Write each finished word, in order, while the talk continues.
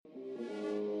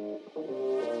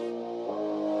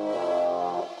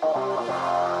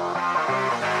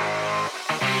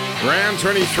Round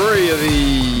 23 of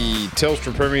the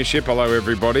Telstra Premiership. Hello,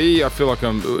 everybody. I feel like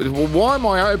why am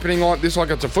I opening like this like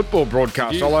it's a football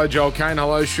broadcast? Hello, Joel Kane.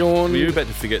 Hello, Sean. Were you about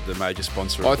to forget the major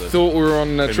sponsor I of the thought we were on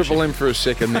Premiership? Triple M for a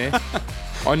second there.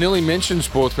 I nearly mentioned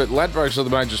sports, but Ladbrokes are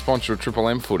the major sponsor of Triple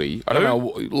M footy. I don't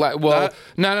know.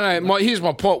 No. Here's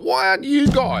my point. Why aren't you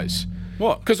guys?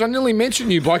 What? Because I nearly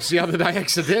mentioned you blokes the other day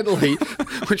accidentally,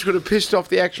 which would have pissed off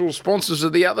the actual sponsors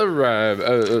of the other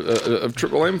of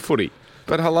Triple M footy.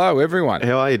 But hello, everyone.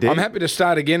 How are you, Dan? I'm happy to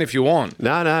start again if you want.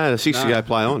 No, 6 to go,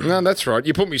 play on. No, that's right.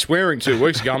 You put me swearing 2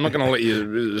 weeks ago. I'm not going to let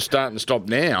you start and stop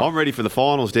now. I'm ready for the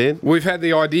finals, Dan. We've had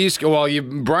the ideas. Well, your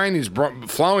brain is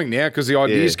flowing now because the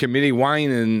ideas committee,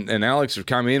 Wayne and Alex have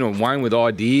come in, and Wayne with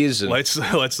ideas. And, Let's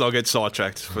not get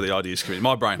sidetracked for the ideas committee.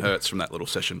 My brain hurts from that little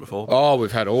session before. oh,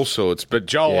 we've had all sorts. But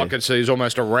Joel, Yeah. I can see, is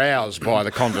almost aroused by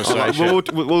the conversation.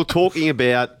 We're talking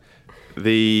about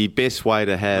the best way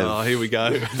to have Oh, here we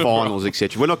go. finals,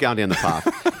 etc. We're not going down the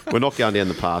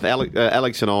path.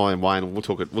 Alex and I and Wayne,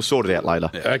 we'll sort it out later.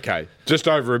 Okay, just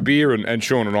over a beer, and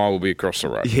Sean and I will be across the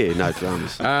road. Yeah, no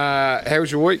dramas. How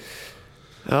was your week?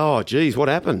 Oh, geez, what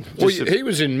happened? Well, he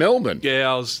was in Melbourne.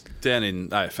 Yeah, I was down in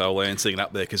AFL land singing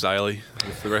up there, Kazali,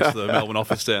 with the rest of the Melbourne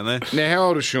office down there. Now, how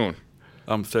old is Sean?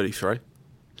 I'm 33.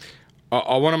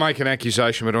 I want to make an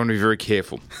accusation, but I want to be very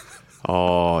careful.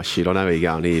 Oh, shit, I know where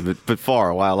you're going here, but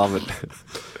far away, I love it.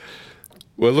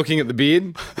 We're looking at the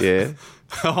beard. Yeah.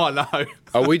 Oh, no.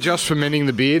 Are we just fermenting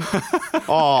the beard?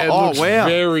 Oh, It looks wow.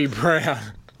 very brown.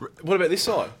 What about this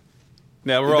side?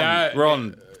 Now, we're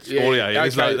on audio here.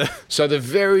 There's okay. no- So the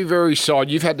very, very side,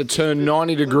 you've had to turn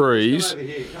 90 degrees.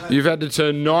 You've had to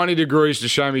turn 90 degrees to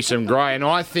show me some grey, and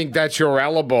I think that's your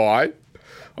alibi.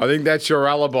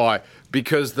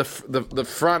 Because the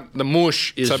front, the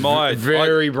mush is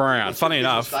very brown. Funny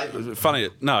enough,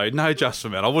 no, just for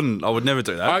that. I would never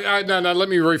do that. No, let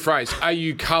me rephrase. Are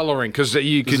you colouring? Because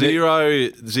you can...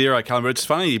 Zero colour. But it's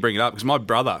funny you bring it up because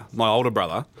my older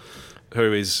brother,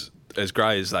 who is as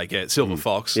grey as they get, Silver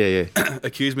Fox,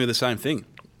 accused me of the same thing.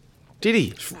 Did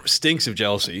he? Stinks of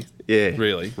jealousy. Yeah.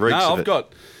 Really. Reeks of I've it.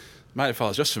 got, mate, if I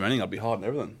was just fermenting, I'd be hiding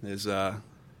everything.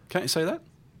 Can't you say that?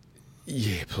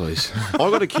 Yeah, please. I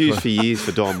got accused for years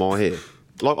for dyeing my hair.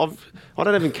 Like I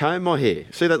don't even comb my hair.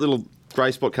 See that little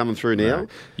grey spot coming through now?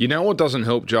 You know what doesn't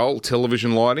help, Joel?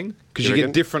 Television lighting. Because you reckon?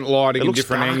 get different lighting It and looks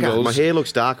different darker. angles. My hair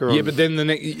looks darker. Yeah, but then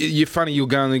you're funny. You'll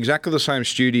go in exactly the same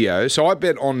studio. So I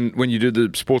bet on when you do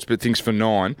the sports bet things for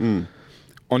 9,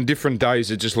 on different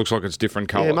days it just looks like it's different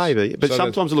colours. Yeah, maybe. But So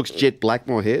sometimes it looks jet black.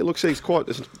 My hair. It looks it's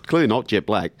clearly not jet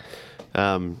black.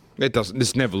 it doesn't.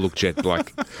 This never looked jet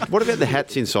black. What about the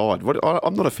hats inside?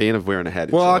 I'm not a fan of wearing a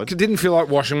hat Well, I inside. didn't feel like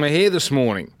washing my hair this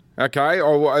morning. Okay,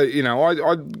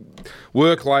 I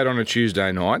work late on a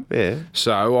Tuesday night. Yeah.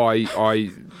 So I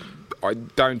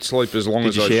don't sleep as long Did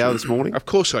as you I shower should. this morning? Of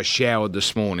course, I showered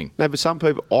this morning. No, but some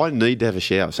people, I need to have a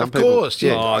shower. Some Of people, course,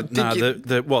 yeah. Oh, Did no,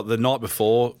 you- the night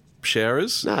before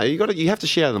showers? No, you have to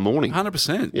shower in the morning.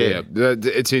 100%. Yeah,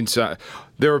 it's insane.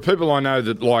 There are people I know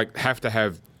that have to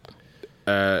have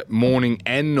morning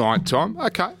and night time.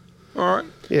 Okay, all right.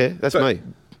 Yeah, that's me.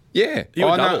 Yeah, You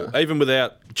were I know. double, even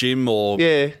without gym or...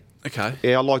 Yeah. Okay.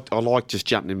 Yeah, I like just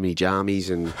jumping in my jammies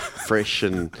and fresh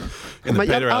and In the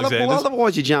Peter Alexanders.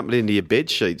 otherwise you're jumping into your bed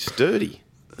sheets dirty.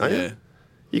 Aren't Yeah. you?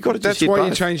 You got to just That's hit why you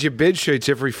both. change your bed sheets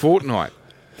every fortnight.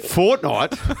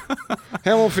 Fortnight.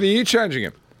 How often are you changing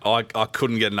them? I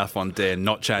couldn't get enough on Dan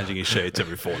not changing his sheets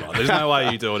every fortnight. There's no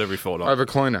way you do it every fortnight. Over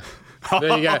cleaner.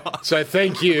 There you go. So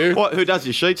thank you. What? Who does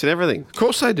your sheets and everything? Of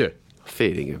course they do. Fair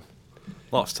dinkum.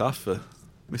 Life's tough for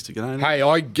Mr. Ganoni. Hey,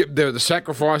 I get the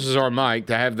sacrifices I make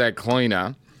to have that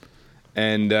cleaner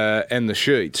and the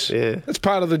sheets. Yeah. That's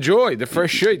part of the joy. The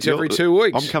fresh sheets every 2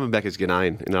 weeks. I'm coming back as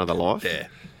Ganane in another life. Yeah.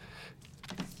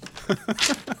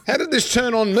 How did this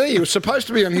turn on me? It was supposed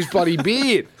to be on his bloody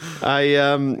beard.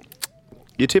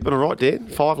 You're tipping all right, Dan.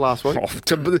 5 last week.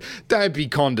 Oh, don't be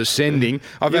condescending.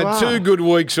 I've You had are. 2 good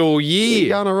weeks all year. You're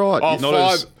going all right.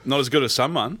 Oh, Not as good as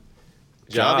someone.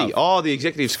 Jarvie. Oh, the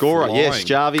executive scorer. Flying. Yes,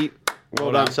 Jarvie.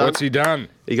 Well done, son. What's he done?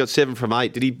 He got 7 from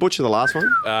 8. Did he butcher the last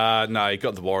one? No, he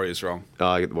got the Warriors wrong. Oh,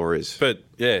 I get the Warriors. But,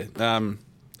 yeah,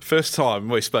 first time,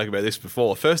 we spoke about this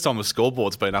before, first time the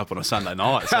scoreboard's been up on a Sunday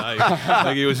night. So I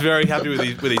think he was very happy with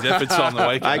his efforts on the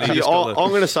weekend. He Actually, just got I'm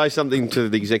going to say something to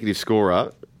the executive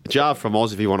scorer. Jar from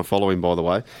Oz, if you want to follow him, by the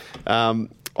way.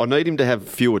 I need him to have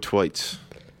fewer tweets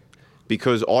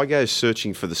because I go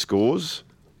searching for the scores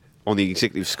on the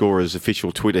executive scorer's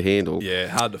official Twitter handle. Yeah,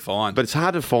 hard to find. But it's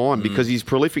hard to find because he's a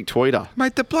prolific tweeter.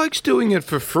 Mate, the bloke's doing it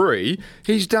for free.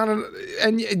 He's done it,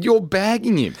 and you're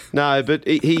bagging him. No, but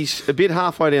he's a bit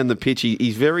halfway down the pitch.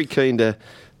 He's very keen to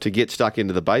to get stuck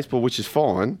into the baseball, which is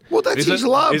fine. Well, that's his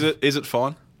love. Is it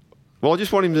fine? Well, I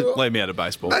just want him to. Leave me out of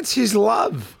baseball. That's his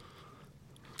love.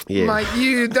 Yeah.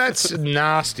 Mate, that's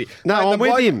nasty. No, Mate, I'm the with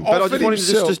bloke him, but I offered just want him to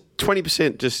himself- just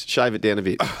 20%, just shave it down a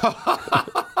bit.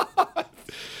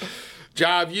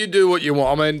 Jarv, you do what you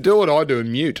want. I mean, do what I do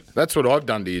and mute. That's what I've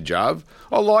done to you, Jarv.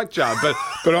 I like Jarv,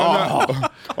 but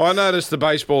I noticed the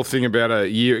baseball thing about a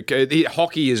year.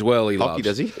 Hockey as well. He Hockey, loves.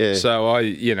 does he? Yeah. So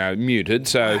I, muted.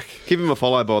 So Give him a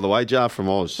follow, by the way, Jar from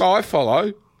Oz. I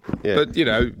follow. Yeah. But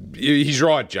he's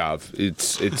right, Jarv.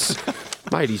 It's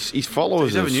Mate, his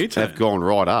followers He's having you have gone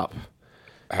right up.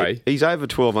 hey. He's over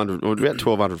 1,200, or about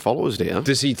 1,200 followers now.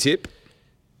 Does he tip?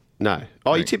 No.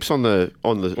 Oh, he tips on the.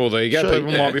 Well, there you go. sheet.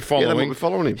 People might be following. Yeah, they might be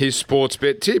following him. His sports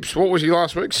bet tips. What was he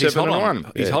last week? He's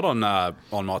 7-1. He's hot on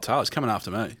my tail. He's coming after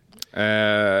me.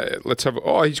 Let's have.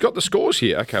 Oh, he's got the scores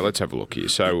here. Okay, let's have a look here.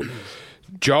 So,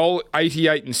 Joel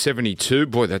 88 and 72.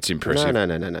 Boy, that's impressive.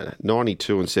 No.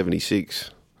 92 and 76.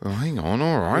 Oh, hang on.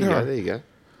 All right. There you go.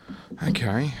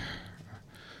 Okay.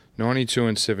 92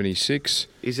 and 76.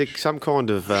 Is there some kind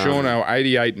of. Shauno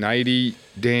 88 and 80.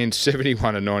 Dan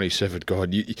 71 and 97.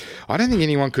 God, I don't think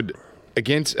anyone could.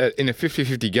 Against in a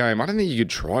 50-50 game, I don't think you could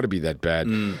try to be that bad.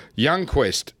 Young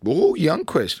Quest.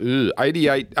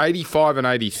 88, 85 and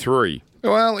 83.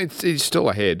 Well, it's still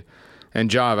ahead. And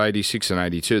Jarv 86 and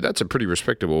 82. That's a pretty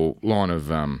respectable line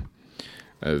of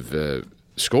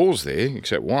scores there,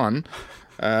 except one.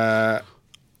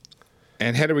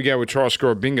 And how do we go with try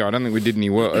score bingo? I don't think we did any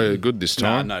good this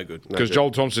time. No good. Because Joel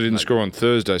Thompson didn't score on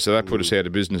Thursday, so that put us out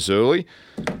of business early.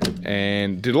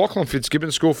 And did Lachlan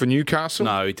Fitzgibbon score for Newcastle?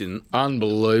 No, he didn't.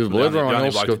 Unbelievable. The Everyone only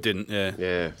else bloke scored. that didn't.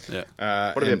 Yeah.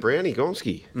 Yeah. What about Brownie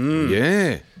Gonski?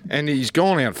 Yeah. And he's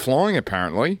gone out flying,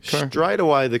 apparently. Straight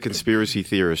away, the conspiracy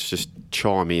theorists just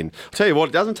chime in. I'll tell you what,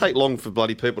 it doesn't take long for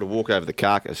bloody people to walk over the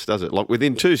carcass, does it? Like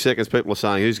within 2 seconds, people are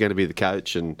saying who's going to be the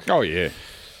coach, and Oh, yeah.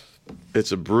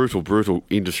 it's a brutal, brutal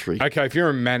industry. Okay, if you're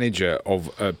a manager of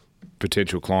a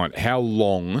potential client, how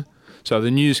long... So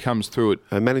the news comes through it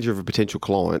A manager of a potential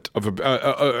client, of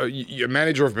a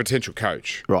manager of a potential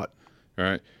coach, right?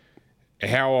 right?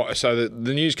 So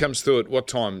the news comes through at what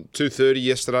time? 2:30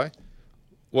 yesterday.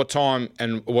 What time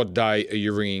and what day are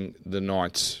you ringing the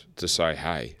Knights to say,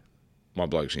 "Hey, my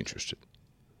bloke's interested"?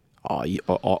 Oh,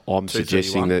 I'm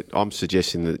suggesting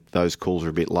that those calls are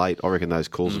a bit late. I reckon those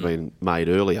calls have been made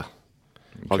earlier.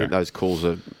 I think those calls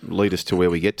lead us to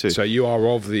where we get to. So you are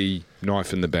of the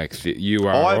knife in the back. You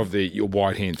are of your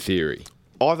white hand theory.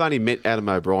 I've only met Adam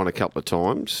O'Brien a couple of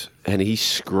times, and he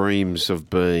screams of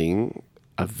being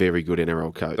a very good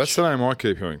NRL coach. That's the name I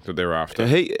keep hearing that they're after.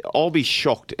 I'll be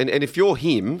shocked. And if you're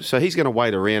him, so he's going to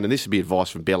wait around, and this would be advice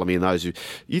from Bellamy and those who...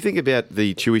 You think about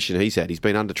the tuition he's had. He's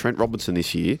been under Trent Robinson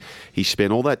this year. He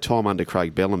spent all that time under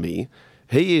Craig Bellamy.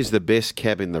 He is the best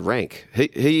cab in the rank.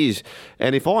 He is...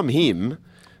 And if I'm him,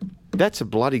 that's a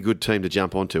bloody good team to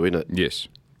jump onto, isn't it? Yes.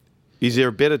 Is there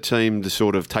a better team to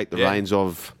sort of take the reins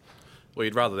of... Well,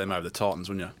 you'd rather them over the Titans,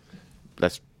 wouldn't you?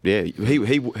 That's... Yeah,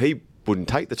 he wouldn't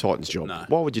take the Titans job. No.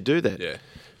 Why would you do that? Yeah.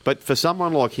 But for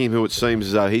someone like him, who it seems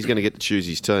as though he's going to get to choose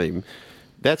his team,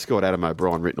 that's got Adam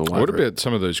O'Brien written all over What it. about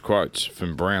some of those quotes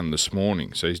from Brown this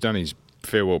morning? So he's done his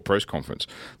farewell press conference.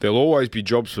 There'll always be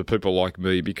jobs for people like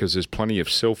me because there's plenty of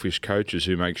selfish coaches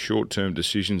who make short-term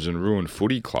decisions and ruin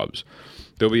footy clubs.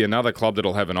 There'll be another club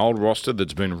that'll have an old roster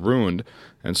that's been ruined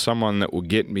and someone that will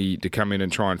get me to come in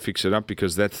and try and fix it up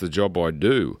because that's the job I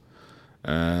do.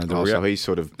 So he's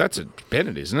sort of... That's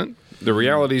Bennett, isn't it? The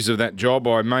realities of that job,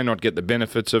 I may not get the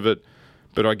benefits of it,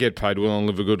 but I get paid well and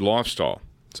live a good lifestyle.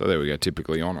 So there we go,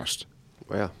 typically honest.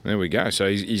 Wow. There we go. So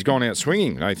he's gone out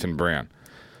swinging, Nathan Brown.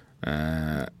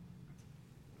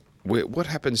 What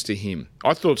happens to him?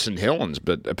 I thought St Helens,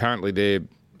 but apparently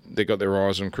they got their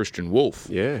eyes on Christian Wolf.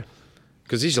 Yeah.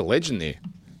 Because he's a legend there.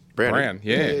 Brown,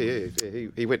 yeah.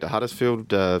 He went to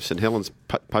Huddersfield. St Helens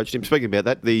poached him. Speaking about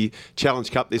that, the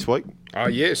Challenge Cup this week. Oh,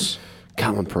 yes.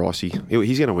 Come on, Pricey.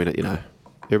 He's going to win it, you know.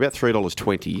 They're about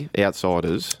 $3.20,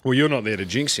 outsiders. Well, you're not there to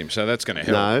jinx him, so that's going to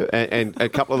help. No, and a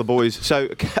couple of the boys. So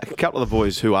a couple of the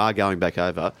boys who are going back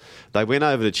over, they went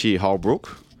over to cheer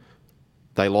Holbrook.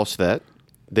 They lost that.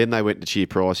 Then they went to cheer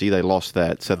Pricey. They lost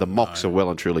that. So the mocks are well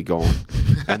and truly gone.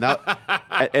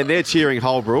 and they're cheering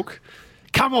Holbrook.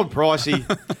 Come on, Pricey.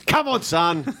 Come on,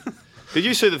 son. Did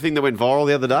you see the thing that went viral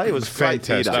the other day? It was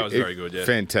fantastic. That was very good, yeah.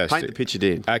 Fantastic. Paint the picture,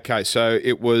 Dan. Okay, so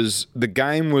the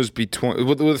game was between,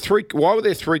 why were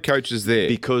there three coaches there?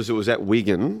 Because it was at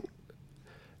Wigan,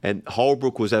 and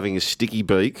Holbrook was having a sticky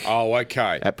beak Oh,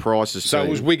 okay. at Price's So team. it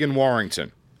was Wigan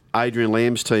Warrington. Adrian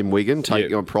Lamb's team, Wigan,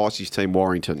 taking Yeah. on Pricey's team,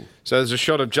 Warrington. So there's a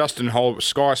shot of Justin Holbrook.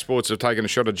 Sky Sports have taken a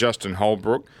shot of Justin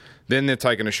Holbrook. Then they're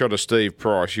taking a shot of Steve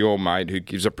Price, your mate, who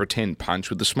gives a pretend punch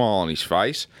with a smile on his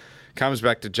face. Comes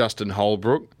back to Justin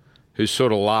Holbrook, who's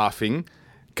sort of laughing.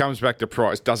 Comes back to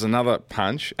Price, does another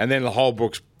punch, and then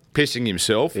Holbrook's pissing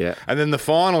himself. Yeah. And then the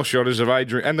final shot is of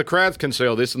Adrian, and the crowd can see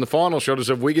all this, and the final shot is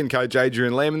of Wigan coach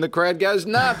Adrian Lamb, and the crowd goes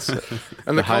nuts.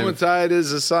 And the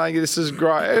commentators are saying, this is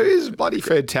great. It is bloody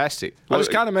fantastic. I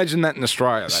just can't imagine that in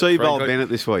Australia. Seabold Bennett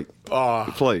this week. Oh.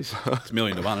 Please. It's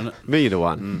 1,000,000 to 1, isn't it? 1,000,000 to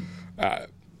 1.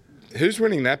 Who's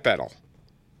winning that battle?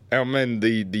 I mean,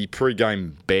 the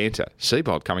pre-game banter.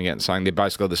 Seabold coming out and saying they're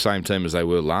basically the same team as they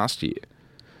were last year.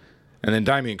 And then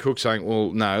Damien Cook saying,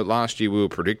 well, no, last year we were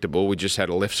predictable. We just had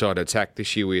a left-side attack.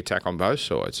 This year we attack on both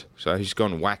sides. So he's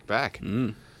gone whack back.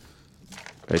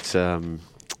 It's a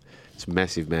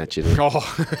massive match, isn't it? Oh,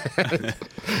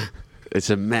 It's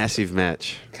a massive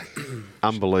match.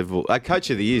 Unbelievable. Coach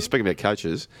of the year, speaking about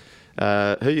coaches,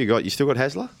 who you got? You still got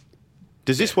Hasler?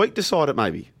 Does this week decide it,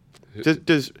 maybe?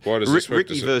 Does Why does this week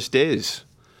Ricky decide? versus Des?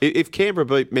 If Canberra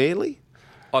beat Manly,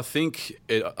 I think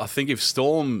if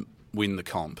Storm win the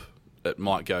comp, it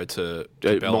might go to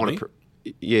it Bellamy.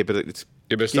 yeah, but it's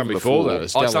yeah, but it's done given before that.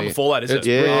 It's Oh, it's done done before that, is it?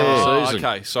 Yeah. Oh, Season.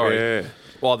 okay, sorry. Yeah.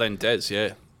 Well, then Des,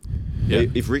 yeah.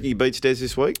 If Ricky beats Des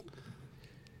this week,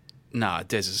 Nah,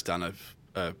 Des has done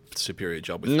a superior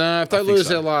job with No, if they I think lose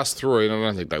so. their last three, and I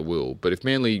don't think they will, but if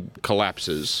Manly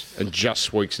collapses and just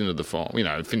squeaks into the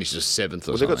final, finishes seventh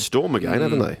or well, they've got something. Storm again,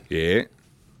 haven't they?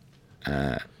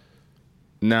 Yeah.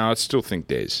 No, I still think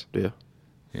Des. Yeah.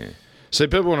 Yeah. See,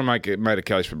 people want to make a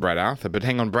case for Brad Arthur, but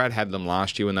hang on, Brad had them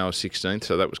last year when they were 16th,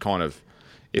 so that was kind of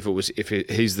if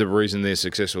he's the reason they're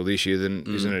successful this year, then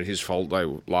isn't it his fault they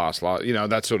last?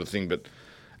 That sort of thing. But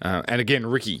and again,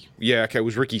 Ricky, it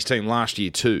was Ricky's team last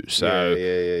year too. So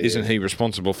isn't he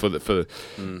responsible for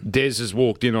Des has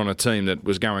walked in on a team that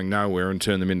was going nowhere and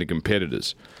turned them into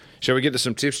competitors. Shall we get to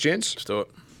some tips, gents? Let's do it.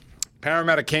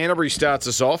 Parramatta Canterbury starts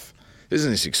us off.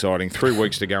 Isn't this exciting? 3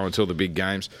 weeks to go until the big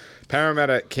games.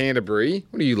 Parramatta Canterbury.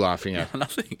 What are you laughing at?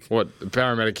 Nothing. What?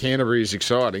 Parramatta Canterbury is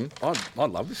exciting. I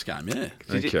love this game, yeah.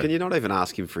 Did you- Okay. Can you not even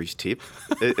ask him for his tip?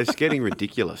 It's getting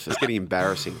ridiculous. It's getting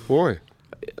embarrassing. Boy.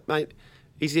 Mate,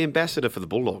 he's the ambassador for the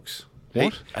Bulldogs.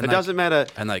 What? It doesn't matter.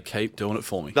 And they keep doing it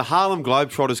for me. The Harlem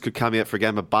Globetrotters could come out for a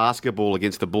game of basketball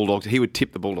against the Bulldogs. He would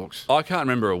tip the Bulldogs. I can't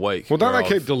remember a week. Well, don't where they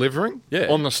keep delivering Yeah.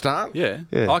 on the start? Yeah.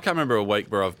 Yeah. I can't remember a week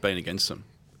where I've been against them.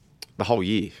 The whole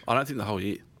year. I don't think the whole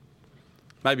year.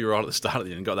 Maybe right at the start of the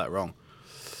year and got that wrong.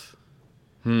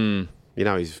 You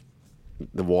know, he's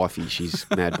the wifey. She's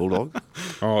Mad Bulldog.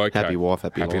 Oh, okay. Happy wife,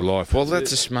 happy life. Well,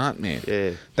 that's a smart man.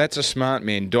 Yeah. That's a smart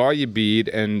man. Dye your beard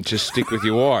and just stick with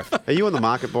your wife. Are you on the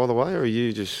market, by the way, or are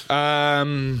you just...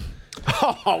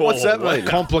 What's that mean?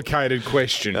 Complicated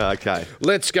question. Okay.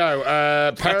 Let's go.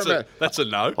 That's a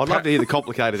no. I'd love to hear the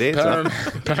complicated answer.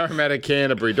 Parramatta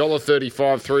Canterbury,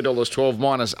 $1.35,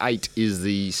 $3.12, -8 is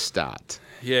the start.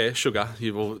 Yeah, sugar.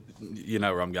 You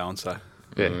know where I'm going, so.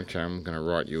 Yeah. Okay, I'm going to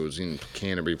write yours in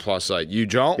Canterbury +8. You,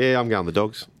 Joel? Yeah, I'm going the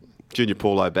Dogs. Junior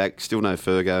Paulo back. Still no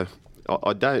Fergo.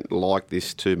 I don't like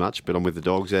this too much, but I'm with the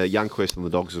Dogs. Young Quest on the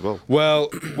Dogs as well. Well,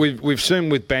 we've seen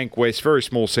with Bank West, very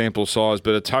small sample size,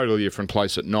 but a totally different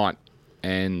place at night.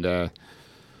 And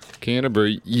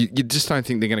Canterbury, you just don't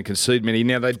think they're going to concede many.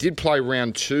 Now, they did play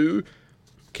round 2.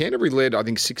 Canterbury led, I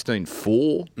think,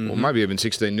 16-4, or maybe even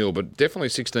 16-0, but definitely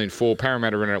 16-4.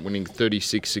 Parramatta ended up winning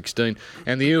 36-16.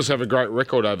 And the Eels have a great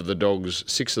record over the Dogs,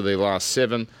 6 of their last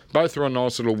 7. Both are on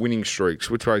nice little winning streaks.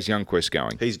 Which way's Young Quest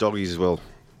going? He's Doggies as well.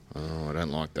 Oh, I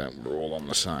don't like that. We're all on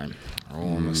the same.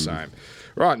 All on the same.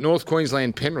 Right, North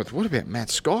Queensland Penrith. What about Matt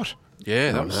Scott?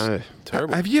 Yeah, that was no.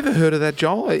 terrible. Have you ever heard of that,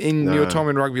 Joel? In your time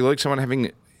in rugby league, someone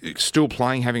having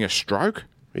a stroke?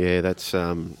 Yeah, that's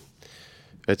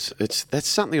that's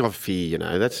something I fear. You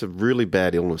know, that's a really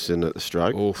bad illness, isn't it? The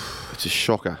stroke. Oof. It's a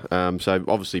shocker. So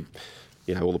obviously,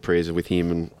 all the prayers are with him,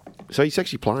 and so he's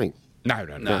actually playing. No.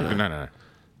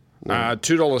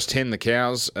 $2.10 the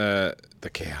cows. The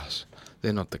cows.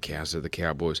 They're not the cows, they're the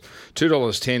Cowboys.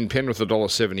 $2.10, Penrith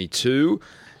 $1.72.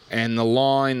 And the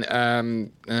line,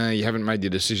 you haven't made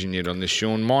your decision yet on this,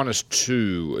 Sean.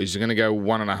 -2. Is it going to go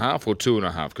 1.5 or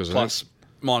 2.5? Because Plus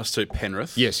 -2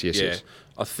 Penrith. Yes.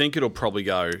 I think it'll probably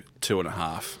go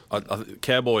 2.5.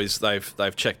 Cowboys,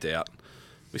 they've checked out.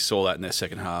 We saw that in their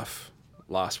second half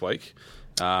last week.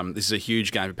 This is a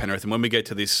huge game for Penrith, and when we get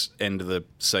to this end of the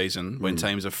season, when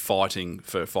teams are fighting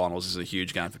for finals, this is a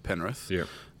huge game for Penrith. Yeah.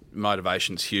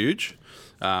 Motivation's huge,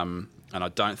 and I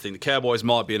don't think the Cowboys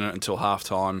might be in it until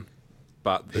halftime,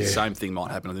 but the same thing might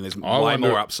happen. I think there's way wonder-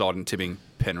 more upside in tipping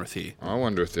Penrith here. I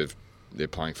wonder if they've they're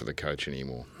playing for the coach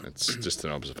anymore. It's just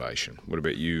an observation. What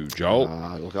about you, Joel?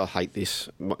 Look, I hate this.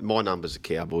 My numbers are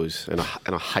Cowboys, and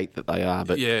I hate that they are.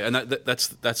 But Yeah, and that's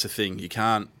the thing. You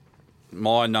can't.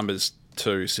 My numbers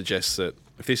too suggest that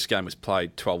if this game was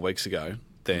played 12 weeks ago,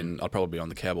 then I'd probably be on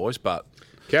the Cowboys. But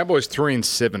Cowboys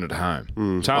 3-7 at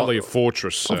home. It's hardly a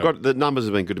fortress. I've got the numbers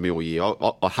have been good to me all year.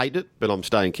 I hate it, but I'm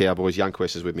staying Cowboys. Young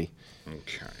Quest is with me.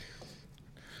 Okay.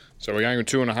 So we're going with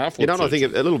 2.5. You know what I think?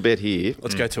 A little bet here.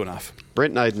 let's go 2.5.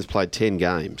 Brent Naden's played 10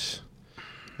 games,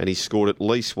 and he's scored at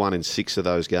least 1 in 6 of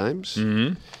those games.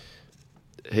 Mm-hmm.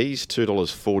 He's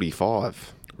 $2.45.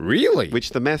 Really?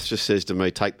 Which the maths just says to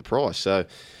me, take the price. So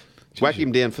whack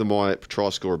him down for my try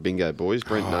scorer bingo, boys.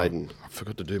 Brent Naden. I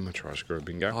forgot to do my try score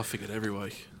bingo. I forget every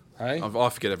week. Hey? I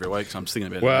forget every week because I'm thinking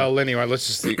about it. Well, anyway, let's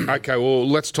just think. Okay, well,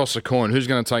 let's toss a coin. Who's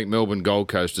going to take Melbourne Gold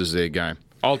Coast as their game?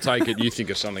 I'll take it. You think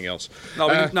of something else. No,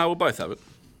 we'll both have it.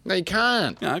 No, you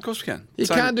can't. Yeah, of course we can. You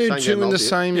can't do same two game in the multi.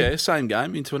 same. Yeah, same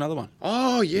game into another one.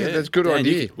 Oh, yeah, that's a good Dan,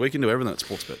 idea. we can do everything at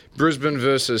Sportsbet. Brisbane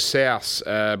versus South.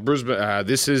 Brisbane.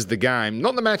 This is the game.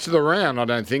 Not the match of the round, I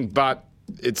don't think, but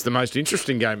it's the most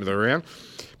interesting game of the round.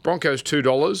 Broncos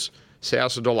 $2.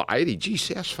 South's $1.80. Gee,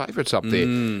 South's favourites up there.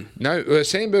 No,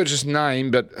 Sam Burgess'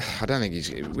 name, but I don't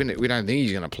think we don't think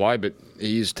he's going to play, but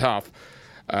he is tough.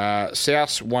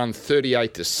 South's won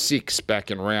 38-6 back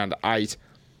in round 8.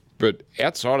 But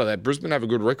outside of that, Brisbane have a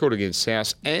good record against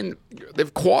South, and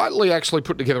they've quietly actually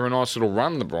put together a nice little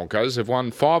run, the Broncos. They've won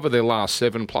 5 of their last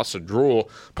 7 plus a draw.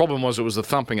 Problem was it was the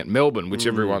thumping at Melbourne, which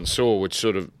everyone saw, which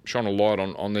sort of shone a light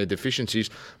on their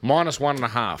deficiencies.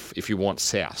 -1.5 if you want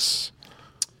South.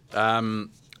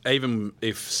 Even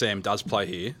if Sam does play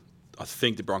here, I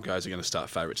think the Broncos are going to start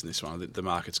favourites in this one. The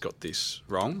market's got this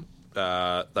wrong.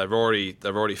 They've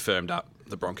already firmed up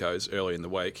the Broncos early in the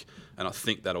week, and I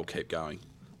think that'll keep going.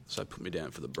 So put me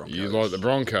down for the Broncos. You like the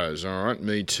Broncos, all right.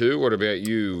 Me too. What about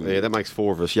you? Yeah, that makes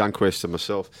 4 of us. Young Quest and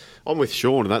myself. I'm with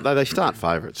Sean. They start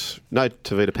favourites. No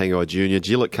Tavita Pangai Jr.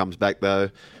 Gillett comes back, though.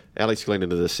 Alex Glenn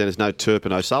into the centres. No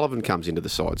Turpin. O'Sullivan comes into the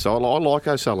side. So I like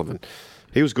O'Sullivan.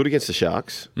 He was good against the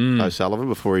Sharks, O'Sullivan,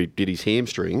 before he did his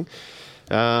hamstring.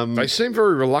 They seem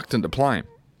very reluctant to play him.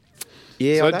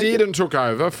 Yeah, So Dearden took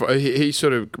over. He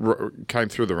sort of came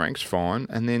through the ranks fine.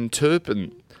 And then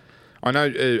Turpin... I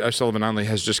know O'Sullivan only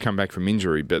has just come back from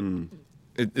injury, but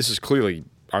this is clearly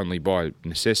only by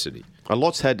necessity. A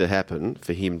lot's had to happen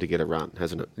for him to get a run,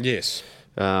 hasn't it? Yes.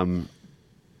 Look, I'm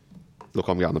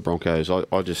going the Broncos.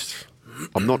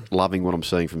 I'm not loving what I'm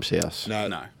seeing from South. No.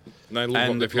 They look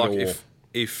And like they've hit a wall.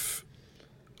 if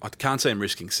I can't see him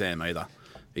risking Sam either.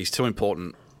 He's too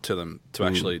important to them to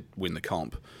actually win the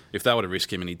comp. If they were to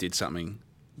risk him and he did something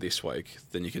this week,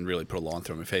 then you can really put a line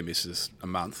through him if he misses a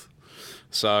month.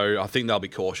 So I think they'll be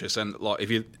cautious. And like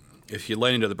if you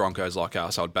lean into the Broncos like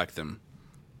us, I would back them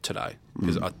today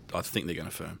because I think they're going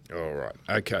to firm. All right.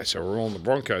 Okay, so we're on the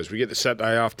Broncos. We get the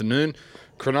Saturday afternoon.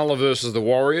 Cronulla versus the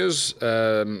Warriors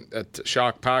at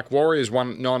Shark Park. Warriors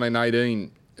won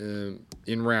 1918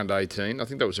 in round 18. I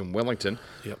think that was in Wellington.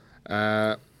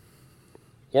 Yep.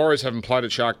 Warriors haven't played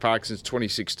at Shark Park since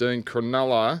 2016.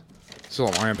 Cronulla, it's a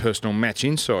lot of my own personal match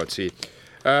insights here.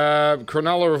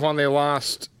 Cronulla have won their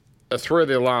last 3 of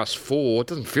their last 4. It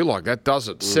doesn't feel like that, does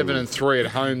it? 7-3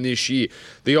 at home this year.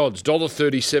 The odds,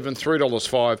 $1.37,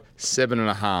 $3.05,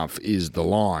 7.5 is the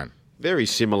line. Very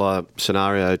similar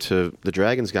scenario to the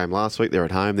Dragons game last week. They're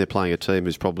at home. They're playing a team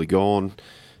who's probably gone.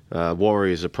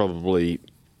 Warriors are probably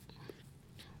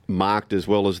marked as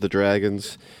well as the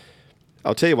Dragons.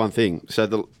 I'll tell you one thing. So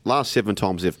the last 7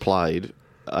 times they've played,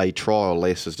 a try or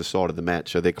less has decided the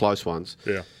match. So they're close ones.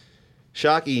 Yeah.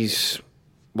 Sharkies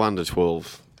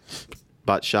 1-12,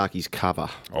 but Sharkies cover.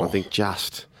 Oh. I think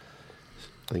just.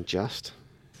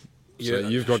 So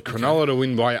you've got Cronulla to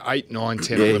win by 8, 9,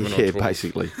 10, 11 or 12.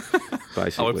 Basically.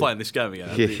 Oh, we're playing this game again.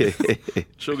 Yeah.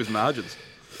 Sugar's margins.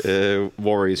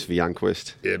 Warriors for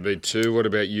Youngquist. Yeah, me too. What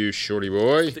about you, shorty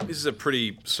boy? I think this is a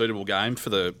pretty suitable game for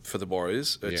the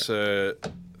Warriors. It's a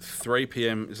 3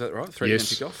 p.m. Is that right? 3 p.m.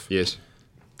 kickoff. Yes.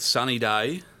 Sunny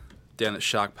day down at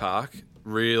Shark Park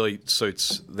really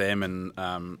suits them and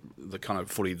the kind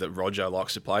of footy that Roger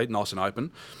likes to play. Nice and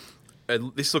open.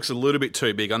 This looks a little bit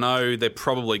too big. I know they're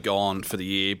probably gone for the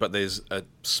year, but there's a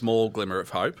small glimmer of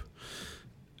hope.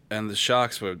 And the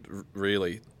Sharks were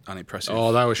really unimpressive.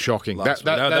 Oh, that was shocking.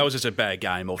 That was just a bad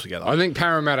game altogether. I think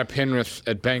Parramatta Penrith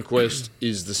at Bankwest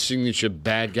is the signature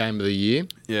bad game of the year.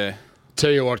 Yeah.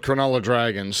 Tell you what, Cronulla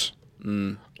Dragons.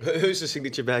 Who's the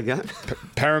signature bad game?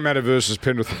 Parramatta versus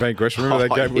Penrith at Bankwest. Remember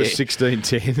that game was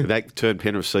 16-10? That turned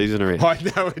Penrith season around. I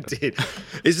know it did.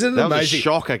 Isn't it That amazing? was a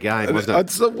shocker game, wasn't it?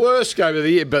 It's the worst game of the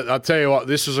year, but I'll tell you what,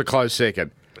 this was a close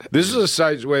second. This is a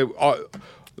stage where,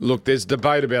 look, there's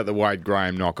debate about the Wade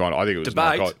Graham knock-on. I think it was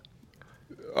Debate?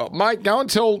 knock-on. Mate, go and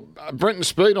tell Brenton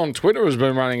Speed on Twitter has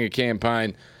been running a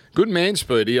campaign. Good man,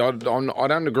 Speedy. I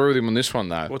don't agree with him on this one,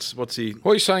 though. What's he?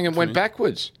 What are you saying? It went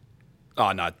backwards.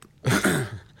 Oh no, no,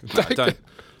 don't.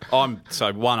 I'm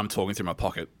talking through my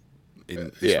pocket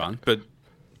in this one, but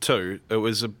two, it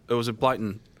was a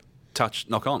blatant touch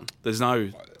knock on. There's no.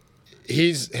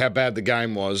 Here's how bad the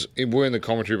game was. We're in the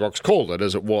commentary box, called it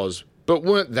as it was, but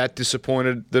weren't that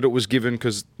disappointed that it was given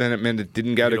because then it meant it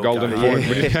didn't go to Golden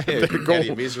Point. Out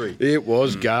of misery. It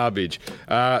was garbage.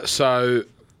 So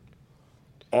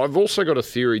I've also got a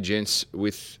theory, gents,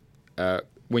 with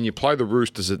when you play the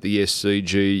Roosters at the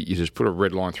SCG, you just put a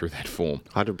red line through that form.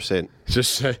 100%.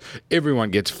 Just everyone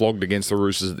gets flogged against the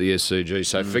Roosters at the SCG.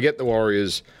 So forget the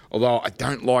Warriors. Although I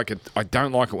don't like it. I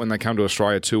don't like it when they come to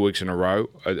Australia 2 weeks in a row.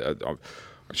 I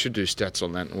should do stats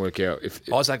on that and work out if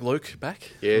Isaac Luke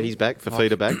back. Yeah, he's back.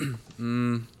 Fafita back.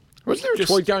 was there a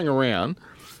tweet going around?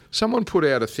 Someone put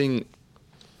out a thing.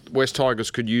 West Tigers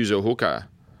could use a hooker.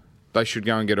 They should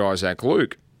go and get Isaac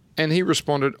Luke, and he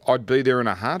responded, "I'd be there in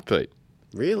a heartbeat."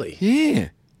 Really? Yeah,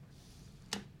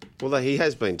 Well, he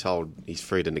has been told he's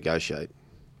free to negotiate.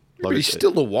 but he's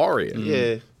still a Warrior.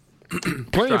 Yeah.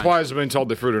 Plenty of players have been told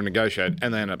they're free to negotiate,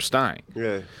 and they end up staying.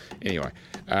 Yeah. Anyway,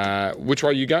 which way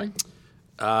are you going?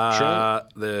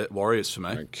 The Warriors for me.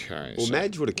 Okay. Well, so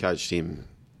Madge would have coached him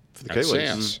for the At Kiwis.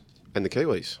 Souths. And the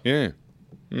Kiwis. Yeah.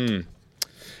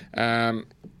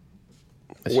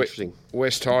 That's interesting.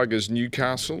 West Tigers,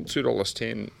 Newcastle,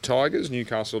 $2.10 Tigers,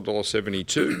 Newcastle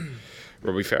 $1.72.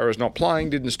 Robbie Farah's not playing,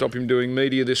 didn't stop him doing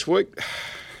media this week.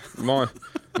 Mate,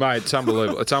 it's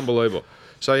unbelievable. It's unbelievable.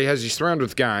 So he has his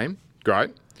 300th game,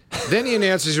 great. Then he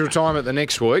announces his retirement the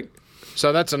next week,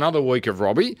 so that's another week of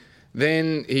Robbie.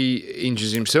 Then he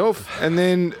injures himself, and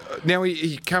then now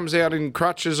he comes out in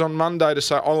crutches on Monday to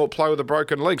say, I'll play with a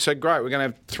broken leg. So great, we're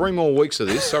going to have 3 more weeks of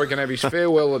this so he can have his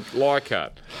farewell at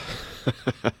Leichhardt.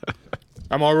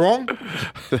 Am I wrong?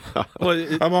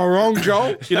 Am I wrong,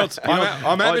 Joel?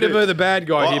 I'm happy to be the bad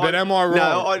guy here, but am I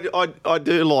wrong? No, I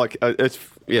do like it's.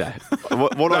 Yeah.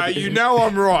 What No, I, you know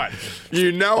I'm right.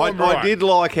 You know I'm right. I did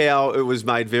like how it was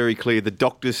made very clear. The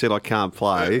doctor said I can't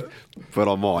play, but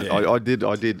I might. Yeah. I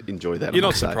did enjoy that. You're I not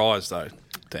must say. surprised though,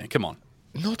 Dan. Come on.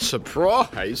 Not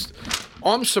surprised.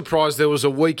 I'm surprised there was a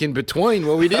week in between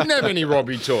where we didn't have any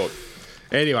Robbie talk.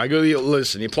 Anyway,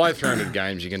 listen, you play 300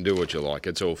 games, you can do what you like.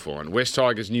 It's all fine. West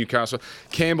Tigers, Newcastle,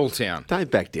 Campbelltown.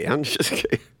 Don't back down. Just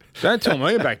Don't tell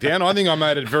me to back down. I think I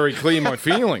made it very clear my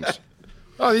feelings.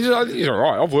 Oh, he's all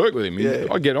right. I've worked with him. Yeah.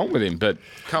 I get on with him, but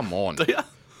come on. Do you?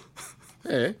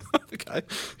 Yeah. Okay.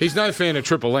 He's no fan of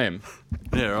Triple M.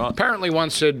 Yeah, right. Apparently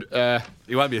once said...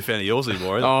 You won't be a fan of yours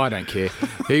anymore, either. I don't care.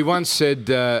 He once said...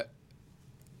 no,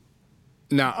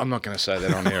 I'm not going to say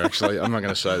that on here, actually. I'm not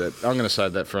going to say that. I'm going to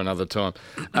save that for another time.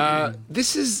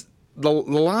 This is... The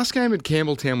last game at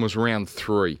Campbelltown was round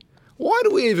 3. Why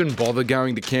do we even bother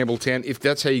going to Campbelltown if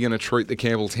that's how you're going to treat the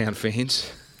Campbelltown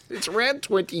fans? It's round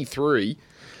 23.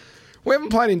 We haven't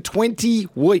played in 20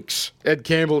 weeks at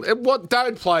Campbell.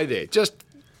 Don't play there. Just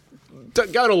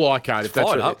go to Leichhardt if that's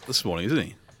Fired what up this morning, isn't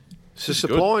he? So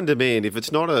supply and demand. If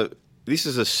it's not a, this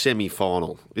is a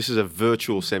semi-final. This is a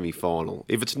virtual semi-final.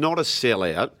 If it's not a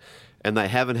sellout, and they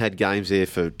haven't had games there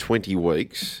for 20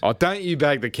 weeks. Oh, don't you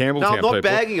bag the Campbelltown No, I'm not people.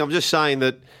 bagging. I'm just saying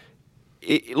that.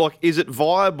 Is it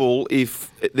viable if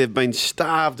they've been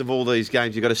starved of all these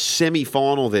games? You've got a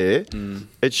semi-final there.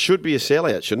 It should be a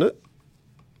sellout, shouldn't it?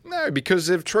 No, because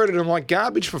they've treated them like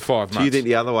garbage for 5 months. Do you think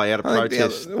the other way, out of I think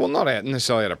protest? not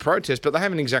necessarily out of protest, but they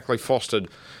haven't exactly fostered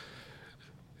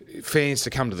fans to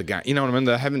come to the game. You know what I mean?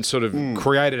 They haven't sort of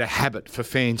created a habit for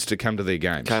fans to come to their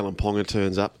games. Kalen Ponga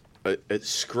turns up. It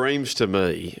screams to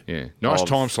me. Yeah, nice of-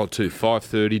 time slot too.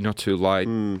 5:30, not too late.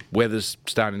 Weather's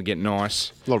starting to get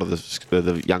nice. A lot of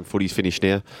the young footy's finished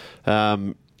now.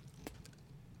 Ponga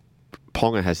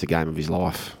has the game of his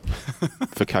life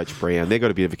for Coach Brown. They've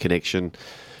got a bit of a connection.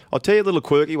 I'll tell you a little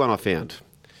quirky one I found.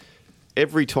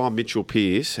 Every time Mitchell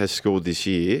Pearce has scored this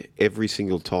year, every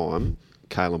single time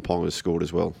Kalen Ponga has scored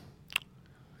as well.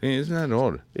 Yeah, isn't that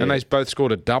odd? Yeah. And they both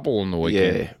scored a double on the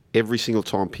weekend. Yeah, every single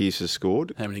time Pearce has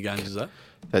scored. How many games is that?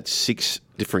 That's 6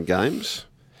 different games.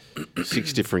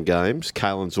 6 different games.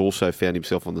 Kalen's also found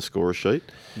himself on the scorer sheet.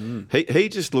 He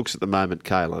just looks at the moment,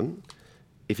 Kalen,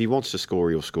 if he wants to score,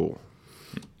 he'll score.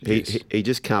 He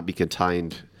just can't be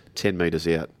contained 10 metres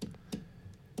out.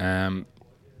 I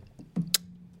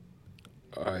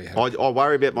I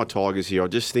worry about my Tigers here. I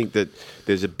just think that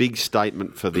there's a big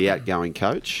statement for the outgoing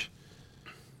coach.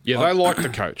 they like the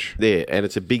coach. There, and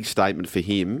it's a big statement for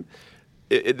him.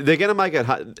 they're going to make it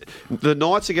hard. The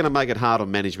Knights are going to make it hard on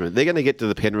management. They're going to get to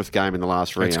the Penrith game in the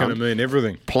last round. It's going to mean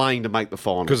everything. Playing to make the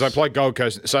finals. Because they play Gold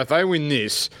Coast. So if they win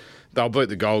this, they'll beat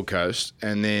the Gold Coast.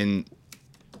 And then,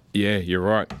 yeah, you're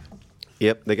right.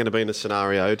 Yep, they're going to be in a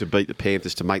scenario to beat the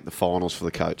Panthers to make the finals for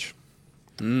the coach.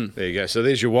 There you go. So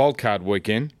there's your wild card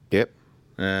weekend. Yep.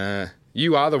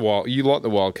 You are the wild. You like the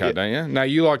wild card, don't you? No,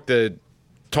 you like the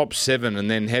top 7,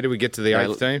 and then how do we get to the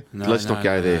 8th team? Let's not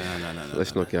go there.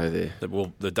 Let's not go there.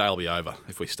 The day will be over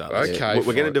if we start. Okay. This. Yeah.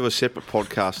 We're going to do a separate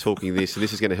podcast talking this, and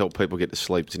this is going to help people get to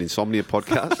sleep. It's an insomnia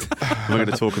podcast. We're going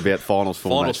to talk about finals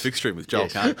Finals formats. fixturing with Joel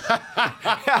Kane.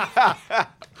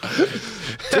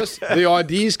 Just the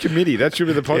ideas committee. That should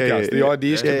be the podcast. The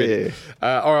ideas committee.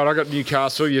 Yeah. All right, I got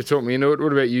Newcastle. You've talked me into it.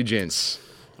 What about you, gents?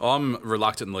 I'm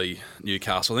reluctantly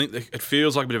Newcastle. I think it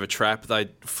feels like a bit of a trap. They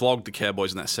flogged the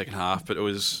Cowboys in that second half, but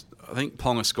I think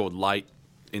Ponga scored late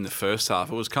in the first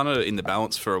half. It was kind of in the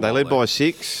balance for a while. They led by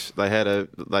 6.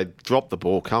 They dropped the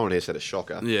ball. Cohen Hess had a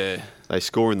shocker. Yeah. They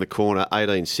score in the corner,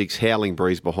 18-6. Howling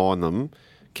breeze behind them.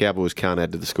 Cowboys can't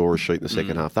add to the scorer sheet in the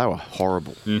second half. They were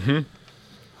horrible.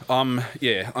 I'm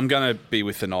going to be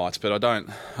with the Knights, but I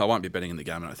won't be betting in the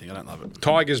game. I don't think. I don't love it.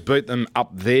 Tigers beat them up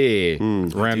there,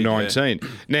 round 19.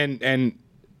 And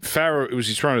Farah, it was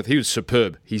his run. He was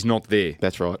superb. He's not there.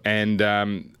 That's right.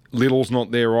 And Little's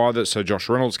not there either. So Josh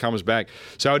Reynolds comes back.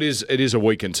 So it is a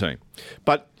weakened team.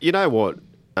 But you know what?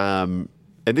 And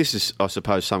this is, I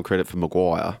suppose, some credit for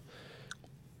Maguire.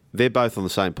 They're both on the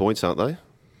same points, aren't they?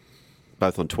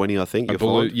 Both on 20, I think.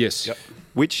 Yes. Yep.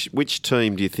 Which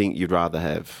team do you think you'd rather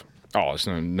have? Oh, it's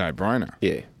a no-brainer.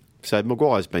 Yeah. So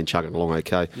Maguire's been chugging along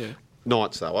okay. Yeah.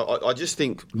 Knights, though. I just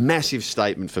think massive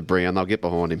statement for Brown. They'll get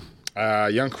behind him.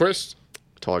 Youngquist?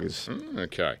 Tigers.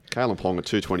 Okay. Kalen Ponga,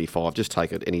 225. Just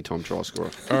take it anytime try scorer.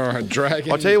 All right,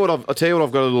 Dragon. I'll tell you what. I've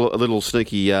got a little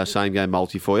sneaky same game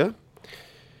multi for you.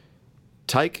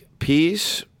 Take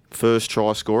Pearce first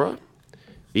try scorer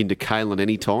into Kalen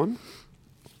anytime.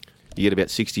 You get about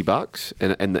 $60,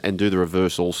 and do the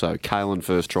reverse also. Kalen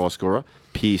first try scorer,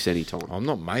 Pearce anytime. I'm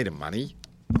not made of money.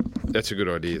 That's a good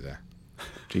idea, though.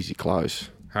 Jeez, you're close.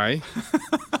 Hey? You're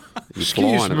Excuse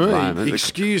flying at the me. moment.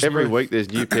 Excuse Every me. week there's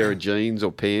a new pair of jeans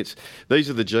or pants. These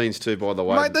are the jeans too, by the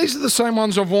way. Mate, these are the same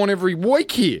ones I've worn every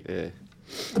week here. Yeah.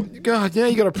 God, now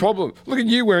you got a problem. Look at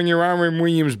you wearing your R.M.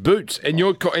 Williams boots, and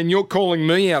you're calling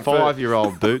me out for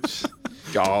 5-year-old boots.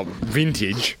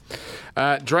 vintage.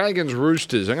 Dragons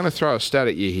Roosters. I'm going to throw a stat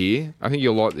at you here. I think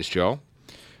you'll like this, Joel.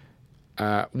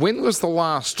 When was the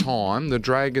last time the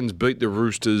Dragons beat the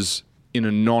Roosters in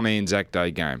a non-Anzac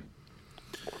Day game?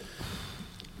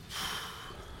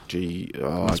 Gee,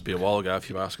 Must be a while ago if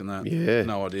you're asking that. Yeah.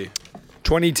 No idea.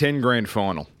 2010 Grand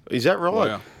Final. is that right?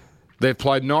 Wow. They've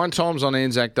played 9 times on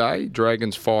Anzac Day.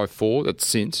 Dragons 5-4. That's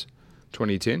since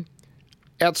 2010.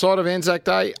 Outside of Anzac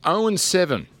Day,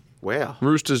 0-7. Wow.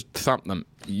 Roosters thump them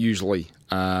usually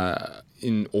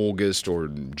in August or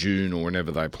June or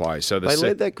whenever they play. So They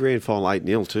led that grand final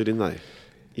 8-0 too, didn't they?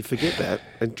 You forget that.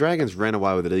 And Dragons ran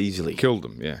away with it easily. killed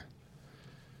them. Yeah,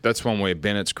 that's one where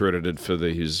Bennett's credited for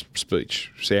his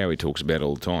speech. See how he talks about it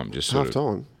all the time. Just sort Half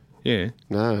of, time. yeah.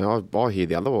 No, I hear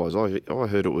the otherwise. I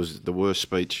heard it was the worst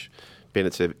speech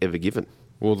Bennett's ever given.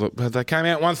 Well, they came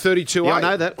out 132. Yeah, I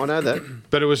know that.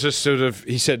 But it was just sort of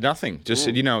he said nothing. Just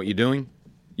said, you know what you're doing.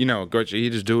 You know what got you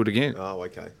here. Just do it again. Oh,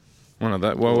 okay. One of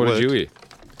that. Well, what did you hear?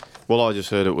 Well, I just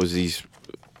heard it was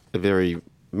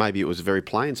maybe it was a very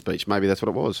plain speech. Maybe that's what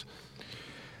it was.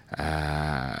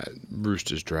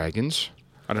 Roosters Dragons.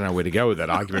 I don't know where to go with that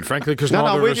argument, frankly, because No,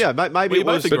 neither with of you. us. Maybe We it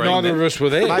was. both But agreeing neither then. of us were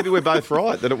there. Maybe we're both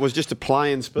right that it was just a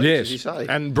plain speech, Yes, as you say.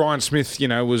 and Brian Smith,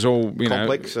 was all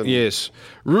Complex and- yes.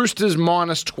 Roosters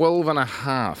minus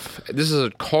 12.5. This is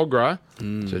at Cogra,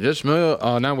 so just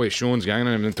I know where Sean's going.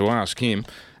 I don't have to ask him.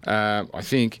 I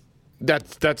think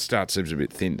that start seems a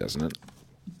bit thin, doesn't it?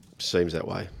 Seems that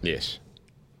way. Yes.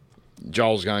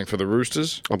 Joel's going for the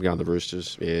Roosters. I'm going the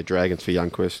Roosters. Yeah, Dragons for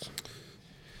Youngquist.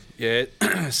 Yeah,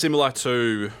 similar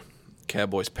to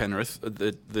Cowboys Penrith,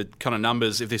 the kind of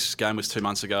numbers, if this game was 2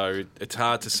 months ago, it's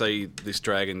hard to see this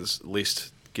Dragons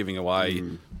list giving away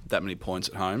that many points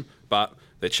at home. But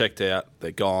they're checked out, they're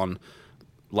gone.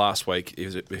 Last week,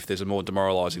 if there's a more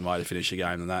demoralising way to finish a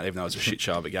game than that, even though it's a shit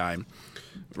show of a game,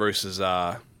 Roosters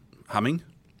are humming.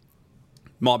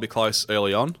 Might be close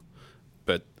early on,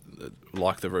 but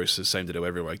like the Roosters seem to do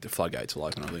every week, the floodgates will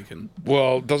open, I think. And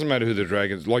Well, it doesn't matter who the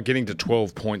Dragons. Like getting to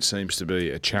 12 points seems to be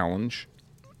a challenge.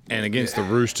 And against the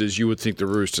Roosters, you would think the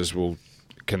Roosters will.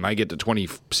 Can they get to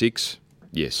 26?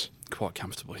 Yes, quite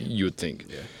comfortably. you would think.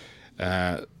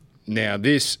 Now,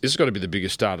 this has got to be the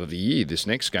biggest start of the year, this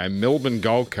next game. Melbourne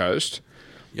Gold Coast.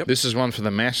 Yep. This is one for the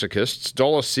masochists.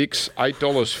 $1.06,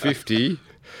 $8.50.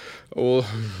 Or,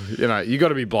 you got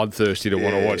to be bloodthirsty to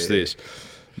want to watch this.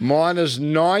 Minus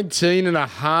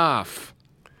 19.5.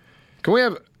 Can we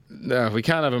have... No, we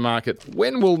can't have a market.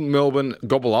 When will Melbourne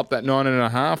gobble up that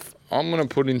 19.5? I'm going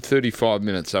to put in 35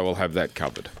 minutes, so we'll have that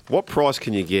covered. What price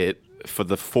can you get for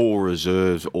the 4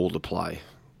 reserves all to play?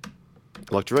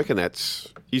 Like, do you reckon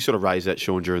that's... You sort of raised that,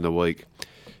 Sean, during the week.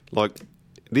 Like,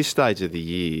 this stage of the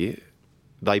year,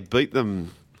 they beat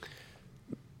them...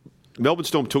 Melbourne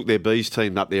Storm took their Bees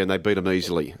team up there and they beat them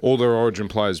easily. All their Origin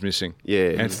players missing. Yeah.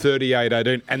 And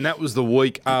 38-18. And that was the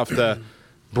week after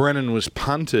Brennan was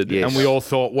punted. Yes. And we all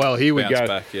thought, well, here we Bounce go.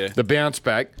 back, yeah. The bounce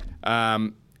back.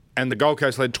 And the Gold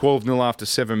Coast led 12-0 after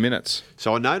 7 minutes.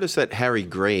 So I noticed that Harry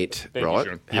Grant, Thank you, right?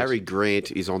 John. Yes. Harry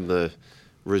Grant is on the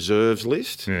reserves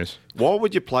list. Yes. Why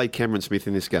would you play Cameron Smith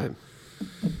in this game?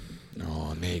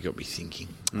 Oh, now you got me thinking.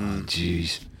 Oh,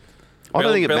 jeez. I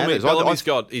don't think it matters. Bellamy's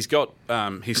got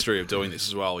history of doing this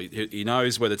as well. He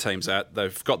knows where the team's at.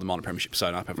 They've got them on a premiership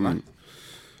sewn up, haven't they?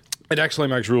 It actually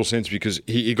makes real sense because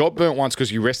he got burnt once because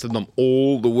he rested them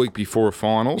all the week before a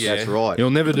finals. Yeah. That's right. He'll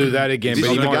never do that again. This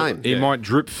But is he the might, game. he might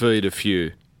drip feed a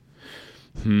few.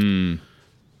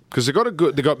 Because they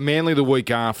got Manly the week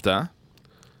after,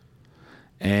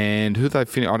 and who they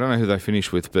finish? I don't know who they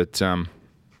finished with, but Are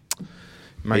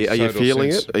makes you total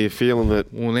feeling sense. it? Are you feeling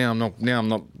that? Well, now I'm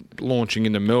not launching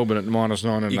into Melbourne at minus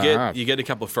 9.5. You get a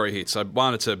couple of free hits. So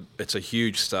one, it's a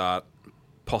huge start.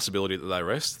 Possibility that they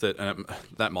rest.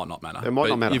 That might not matter. It might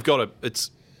not matter. You've got to.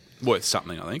 It's worth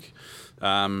something, I think.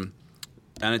 And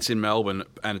it's in Melbourne,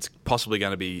 and it's possibly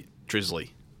going to be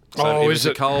drizzly. So if it's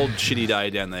a cold, shitty day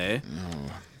down there,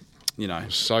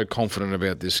 So confident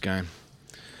about this game.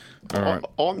 All right.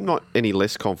 I'm not any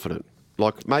less confident.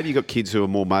 Like, maybe you got kids who are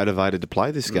more motivated to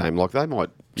play this game. Like, they might.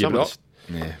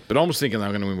 But I was thinking they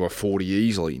were going to win by 40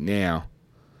 easily. Now,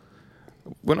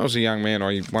 when I was a young man,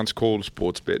 I once called a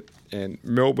sports bet, and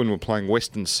Melbourne were playing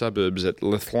Western Suburbs at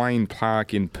Lathlane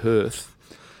Park in Perth,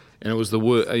 and it was the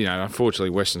worst. Unfortunately,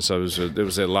 Western Suburbs, it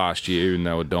was their last year, and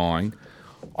they were dying.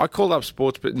 I called up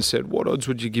Sportsbet and said, "What odds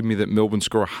would you give me that Melbourne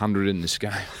score 100 in this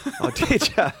game?" I did.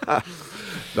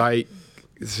 They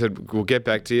said, "We'll get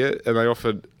back to you," and they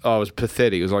offered. Oh, it was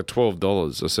pathetic. It was like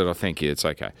 $12. I said, "Oh, thank you. It's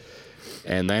okay."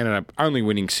 And they ended up only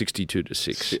winning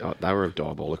 62-6. They were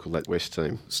diabolical, that West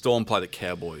team. Storm play the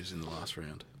Cowboys in the last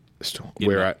round.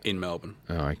 Where at? In Melbourne.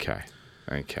 Oh, okay.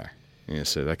 Yeah,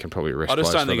 so they can probably rest. I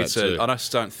just don't think too. I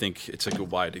just don't think it's a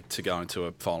good way to go into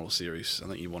a final series. I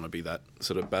think you want to be that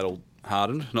sort of battle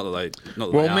hardened. Not that they.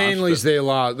 Well, they aren't, Manly's but- their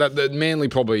last. That Manly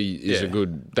probably is Yeah.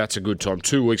 That's a good time.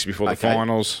 2 weeks before the Okay.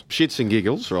 finals. Shits and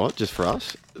giggles, right, just for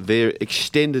us. Their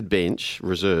extended bench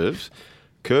reserves,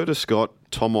 Curtis Scott,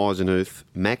 Tom Eisenhuth,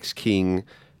 Max King,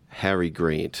 Harry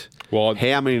Grant. Well,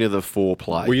 How many of the 4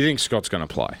 play? Well, you think Scott's going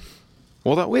to play?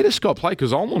 Well, where does Scott play?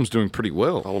 Because Olmom's doing pretty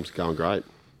well. Olam's going great.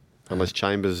 Unless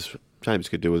Chambers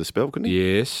could do with a spell, couldn't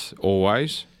he? Yes,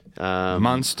 always. Um,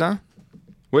 Munster.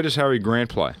 Where does Harry Grant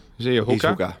play? Is he a he's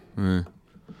hooker? hooker.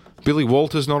 Billy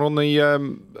Walters not on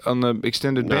the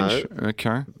extended No. bench.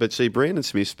 Okay. But see, Brandon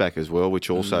Smith's back as well, which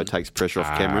also takes pressure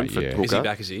off Cameron for yeah. hooker. Is he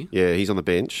back, is he? Yeah, he's on the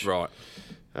bench. Right.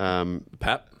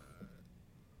 Pap.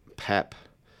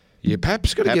 Yeah,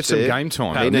 Pap's got to get Pap's some there. game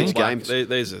time. He doesn't needs Like,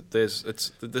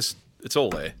 game. it's all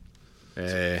there.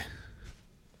 Yeah.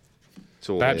 It's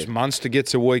all Perhaps there. Munster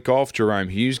gets a week off. Jerome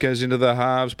Hughes goes into the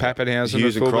halves. Pappenhausen.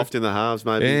 Hughes the and fullback. Croft in the halves,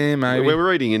 maybe. Yeah, maybe. We're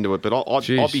reading into it, but I'd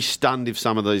Jeez. be stunned if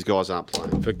some of these guys aren't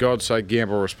playing. For God's sake,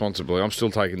 gamble responsibly. I'm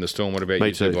still taking the Storm. What about Me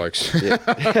you two too. blokes?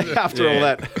 After all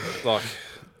Yeah. that. Like,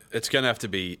 it's going to have to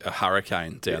be a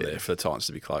hurricane down there for the Titans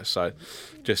to be close. So,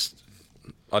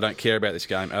 I don't care about this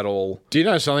game at all. Do you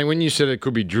know something? When you said it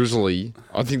could be drizzly,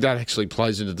 I think that actually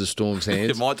plays into the Storm's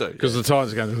hands. It might do, Because yeah. the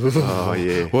Titans are going, Oh,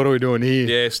 yeah. what are we doing here?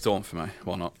 Yeah, Storm for me.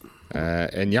 Why not?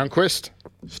 And Youngquist?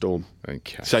 Storm.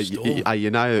 Okay. So you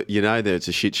know that it's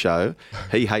a shit show.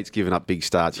 He hates giving up big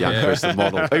starts. Young Chris, the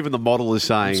model. Even the model is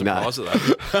saying no.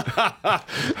 Surprised at that.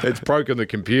 It's broken the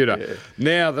computer.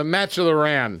 Now, the match of the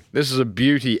round. This is a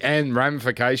beauty and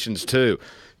ramifications too.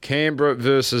 Canberra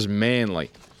versus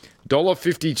Manly.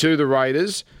 $1.52 the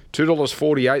Raiders,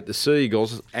 $2.48 the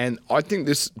Seagulls. And I think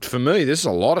this, for me, this is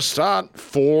a lot of start.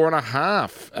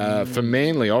 4.5 for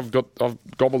Manly. I've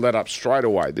gobbled that up straight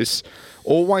away. This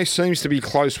always seems to be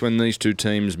close when these two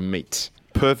teams meet.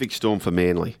 Perfect storm for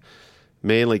Manly.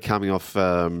 Manly coming off,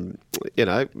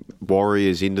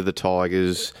 Warriors into the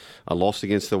Tigers, a loss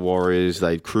against the Warriors.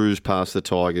 They've cruised past the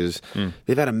Tigers.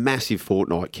 They've had a massive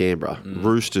fortnight, Canberra.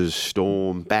 Roosters,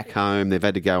 Storm, back home. They've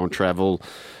had to go and travel.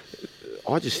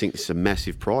 I just think this is a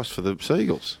massive price for the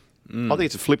Seagulls. I think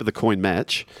it's a flip of the coin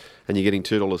match, and you're getting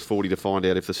 $2.40 to find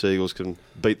out if the Seagulls can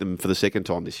beat them for the second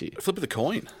time this year. Flip of the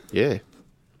coin. Yeah.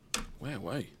 Where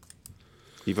way?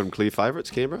 You've got them clear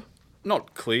favourites, Canberra?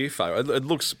 Not clear favourite. It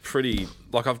looks pretty.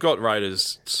 Like I've got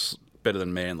Raiders better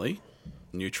than Manly,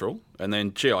 neutral, and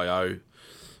then GIO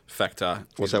factor.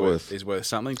 What's that worth? Is worth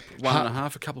something.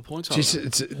 1.5, a couple of points. Jeez,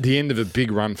 it's the end of a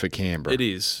big run for Canberra. It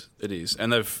is,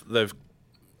 and they've.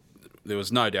 There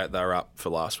was no doubt they were up for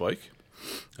last week,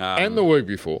 and the week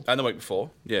before. and the week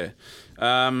before. Yeah,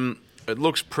 it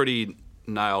looks pretty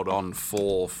nailed on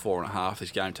 4.5 this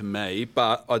game to me,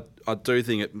 but I do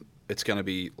think it's going to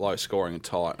be low scoring and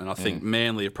tight, and I think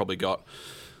Manly have probably got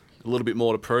a little bit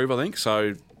more to prove. I think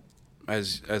so.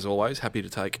 As always, happy to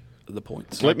take the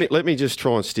points. Let me just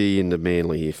try and steer into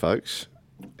Manly here, folks.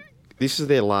 This is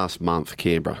their last month,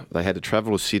 Canberra. They had to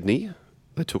travel to Sydney.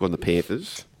 They took on the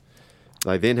Panthers.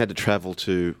 They then had to travel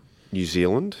to New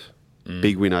Zealand.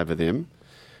 Big win over them.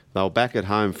 They were back at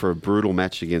home for a brutal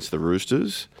match against the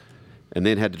Roosters, and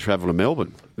then had to travel to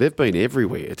Melbourne. They've been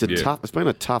everywhere. It's been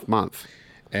a tough month.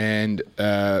 And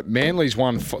Manly's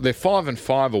won. They're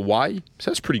 5-5 away, so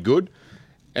that's pretty good.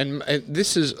 And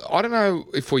this is, I don't know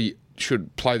if we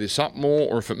should play this up more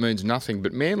or if it means nothing,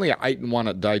 but Manly are 8-1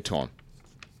 at daytime.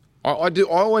 I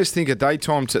always think at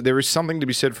daytime there is something to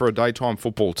be said for a daytime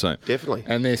football team. Definitely.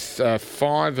 And they're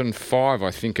 5-5, I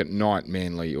think, at night,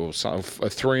 Manly, or so,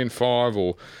 3-5,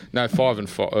 or no,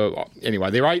 5-5.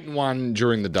 Anyway, they're 8-1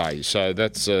 during the day, so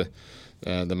that's the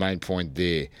main point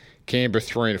there. Canberra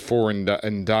 3-4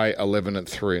 in day,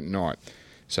 11-3 at night.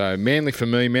 So Manly for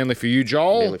me, Manly for you,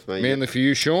 Joel. Manly for me, Manly for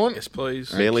you, Sean. Yes,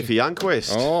 please. Manly for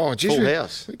Youngquest. Oh, geez, full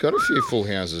house. We've got a few full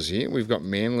houses here. We've got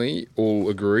Manly, all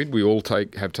agreed. We all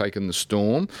have taken the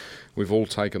Storm. We've all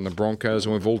taken the Broncos,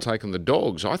 and we've all taken the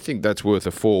Dogs. I think that's worth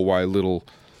a four-way little.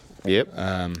 Yep.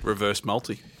 Reverse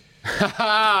multi.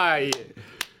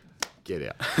 Get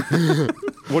out.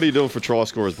 What are you doing for try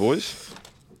scorers, boys?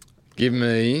 Give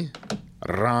me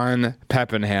Ryan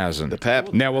Pappenhausen. The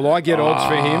Pap. Now, will I get odds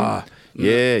for him?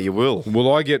 Yeah, you will.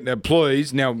 Will I get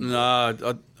please? Now,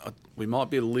 No, we might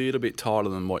be a little bit tighter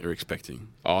than what you're expecting.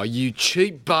 oh, you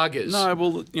cheap buggers! No,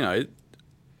 well,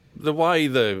 the way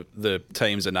the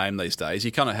teams are named these days,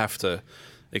 you kind of have to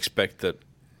expect that,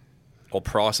 or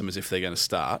price them as if thare going to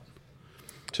start.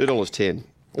 $2.10.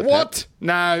 The What?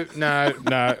 No.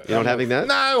 You're not having that?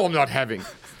 No, I'm not having.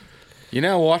 You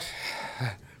know what?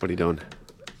 What are you doing?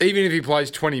 Even if he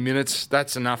plays 20 minutes,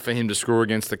 that's enough for him to score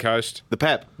against the Coast. The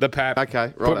Pap. The Pap.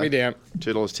 Okay, Put right. me down.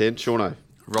 $2.10. Shauno.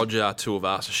 Roger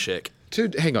Tuivasa-Sheck.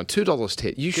 Hang on,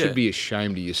 $2.10. You should Yeah. be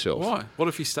ashamed of yourself. Why? What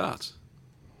if he starts?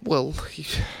 Well,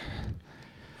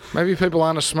 maybe people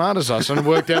aren't as smart as us and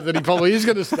worked out that he probably is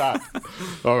going to start.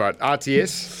 All right,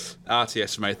 RTS.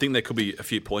 RTS for me. I think there could be a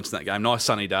few points in that game. Nice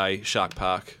sunny day, Shark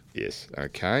Park. Yes.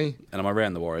 Okay. And I'm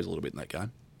around the Warriors a little bit in that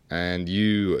game. And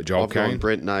you, Joel I've gone Kane.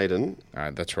 Brent Naden.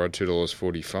 That's right,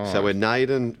 $2.45. So we're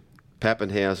Naden,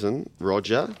 Pappenhausen,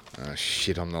 Roger, Oh,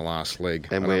 shit on the last leg.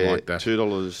 and I we're don't like that.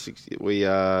 $2.60. We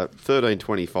are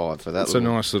 $13.25 for that. That's a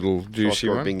nice little juicy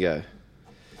try-score one. bingo.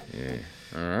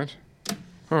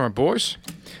 All right, boys.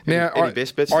 Now, Any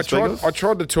best bets to I speak of?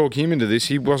 tried to talk him into this.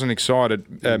 He wasn't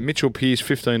excited. Mitchell Pearce,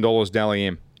 $15 Dally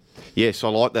M. Yes, I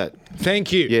like that.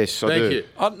 Thank you. Yes, I Thank do. you.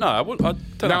 I don't No, know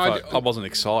if I wasn't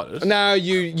excited. No,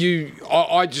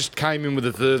 I just came in with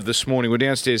a third this morning. We're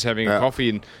downstairs having a coffee,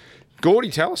 and Gordy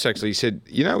Tallis actually said,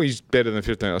 he's better than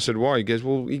 15. I said, why? He goes,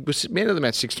 well, he was man of the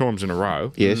match 6 times in a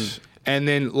row. Yes. And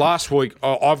then last week,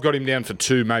 I've got him down for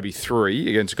 2, maybe 3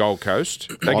 against Gold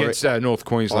Coast, against North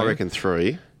Queensland. I reckon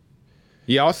 3.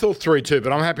 Yeah, I thought 3 too,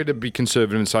 but I'm happy to be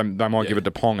conservative and say they might give it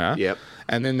to Ponga. Yep.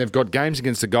 And then they've got games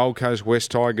against the Gold Coast, West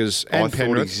Tigers, and I thought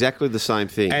Penrith. exactly the same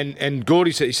thing. And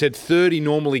Gordy said 30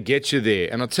 normally gets you there.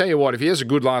 And I'll tell you what, if he has a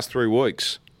good last 3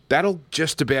 weeks, that'll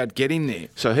just about get him there.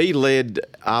 So he led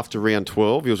after round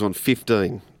 12. He was on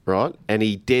 15, right? And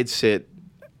he dead set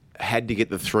had to get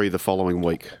the 3 the following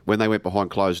week when they went behind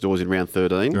closed doors in round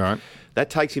 13. Right. That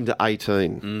takes him to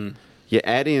 18. You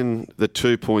add in the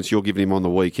 2 points you're giving him on the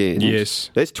weekend.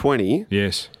 Yes. That's 20.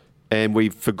 Yes. And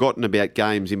we've forgotten about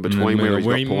games in between where he's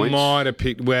got points. We might have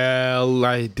picked, well,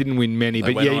 they didn't win many,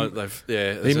 but He might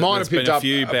have picked a up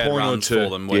few a bad point or runs two. for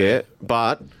them. Where Yeah,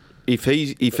 but if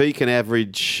he can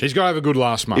average, he's got to have a good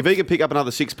last month. if he can pick up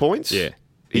another 6 points, Yeah,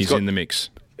 he's got- in the mix.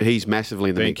 He's massively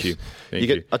in the Thank mix. you. Thank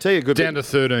you. I'll tell you a good Down to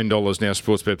 $13 now,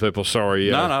 sports bet people.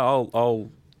 Sorry. No,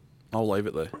 I'll leave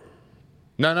it there.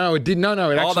 No, it did. No,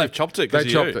 it actually. they've chopped it 'cause They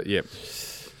of chopped you. it.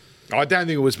 Yeah. I don't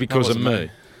think it was because of wasn't me.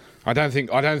 me. I don't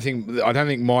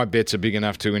think my bets are big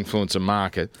enough to influence a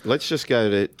market. Let's just go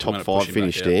to top gonna 5 push him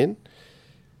finish, back out. Dan.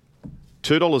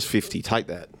 $2.50. Take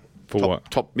that For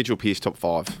what? Top Mitchell Pearce, top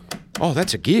 5. Oh,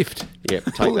 that's a gift. Yep,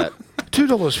 take that.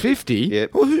 $2.50.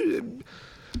 Yep. Well,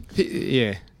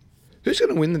 yeah. Who's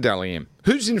going to win the Dally M?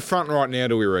 Who's in front right now?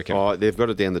 Do we reckon? Oh, they've got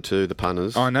it down the 2, the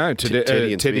punters. I know,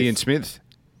 Teddy and Smith.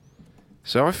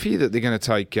 So I fear that they're going to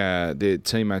take their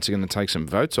teammates are going to take some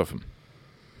votes off them.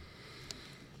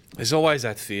 There's always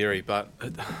that theory, but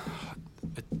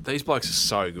these blokes are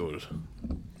so good.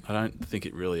 I don't think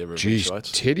it really ever Jeez,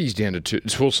 eventuates. Teddy's down to 2.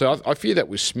 Well, so I fear that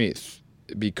with Smith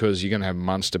because you're going to have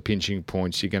Munster pinching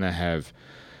points. You're going to have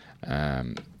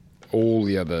all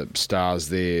the other stars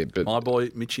there. But My boy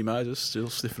Mitchy Moses still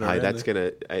sniffing around. Hey, that's going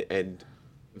to... And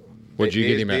what'd you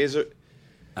get him at?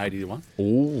 80 to 1.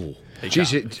 Oh, He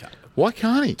geez, can't. why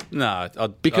can't he? No,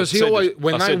 Because he always,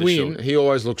 when they win, he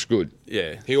always looks good.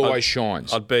 yeah, He always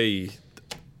shines. I'd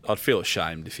feel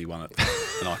ashamed if he won it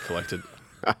and I collected.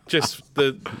 Just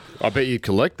the I bet you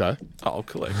collect though. I'll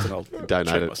collect and I'll Donate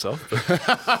treat it. myself.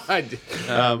 But,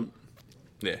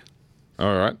 yeah,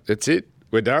 All right, that's it.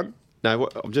 We're done. No,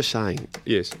 I'm just saying.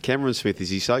 Yes. Cameron Smith,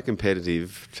 is he so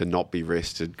competitive to not be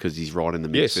rested because he's right in the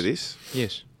mix Yes. for this?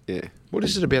 Yes. Yeah. What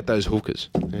is it about those hookers?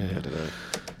 Yeah, I don't know.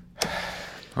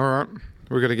 All right,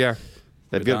 we're going to go.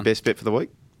 They've We're got done. a best bet for the week?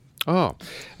 Oh,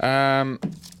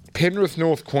 Penrith,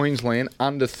 North Queensland,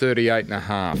 under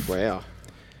 38.5. Wow.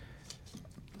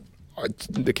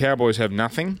 The Cowboys have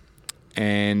nothing,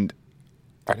 and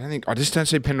I just don't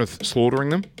see Penrith slaughtering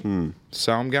them.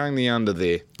 So I'm going the under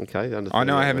there. Okay. Under I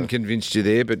know I 38. haven't convinced you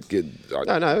there, but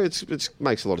No, it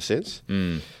makes a lot of sense.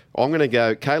 I'm going to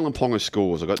go Kalen Ponga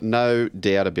scores. I've got no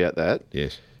doubt about that.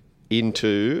 yes.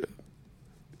 Into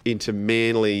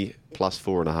Manly plus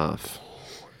 4.5.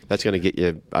 That's going to get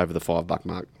you over the $5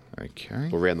 mark, Okay.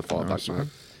 or around the $5 Nice mark. one.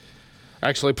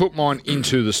 Actually, put mine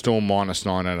into the Storm minus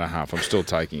 9.5. I'm still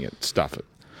taking it. Stuff it.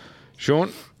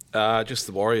 Sean? just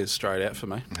the Warriors straight out for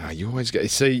me. Oh, you always go.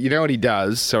 See, you know what he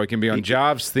does, so he can be on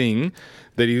Jarv's thing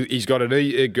that he's got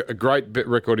a great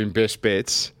record in best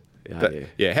bets.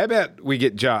 Yeah. How about we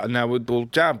get Jarv? No, well,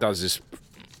 Jarv does this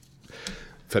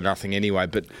for nothing anyway.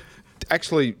 But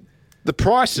actually, the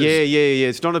prices. Yeah.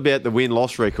 It's not about the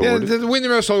win-loss record. Yeah, the win the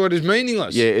most record is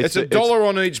meaningless. Yeah, it's $1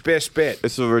 on each best bet.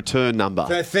 It's a return number.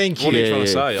 Thank you. What are you trying to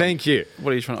say? Thank you.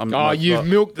 What are you trying? You've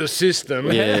milked the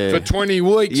system Yeah. for 20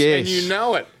 weeks, Yes. and you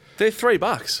know it. They're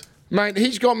 $3. Mate,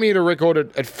 he's got me at a record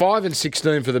at 5 and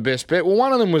 16 for the best bet. Well,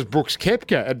 one of them was Brooks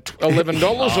Koepka at $11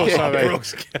 or something.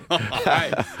 Brooks.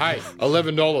 Hey,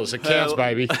 $11. It counts,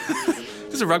 baby.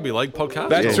 This is a rugby league podcast.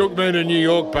 That took me to New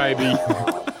York, baby. All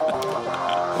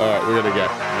right, we're going to go.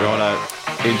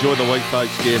 Righto. Enjoy the week,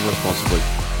 folks. Gamble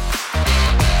responsibly.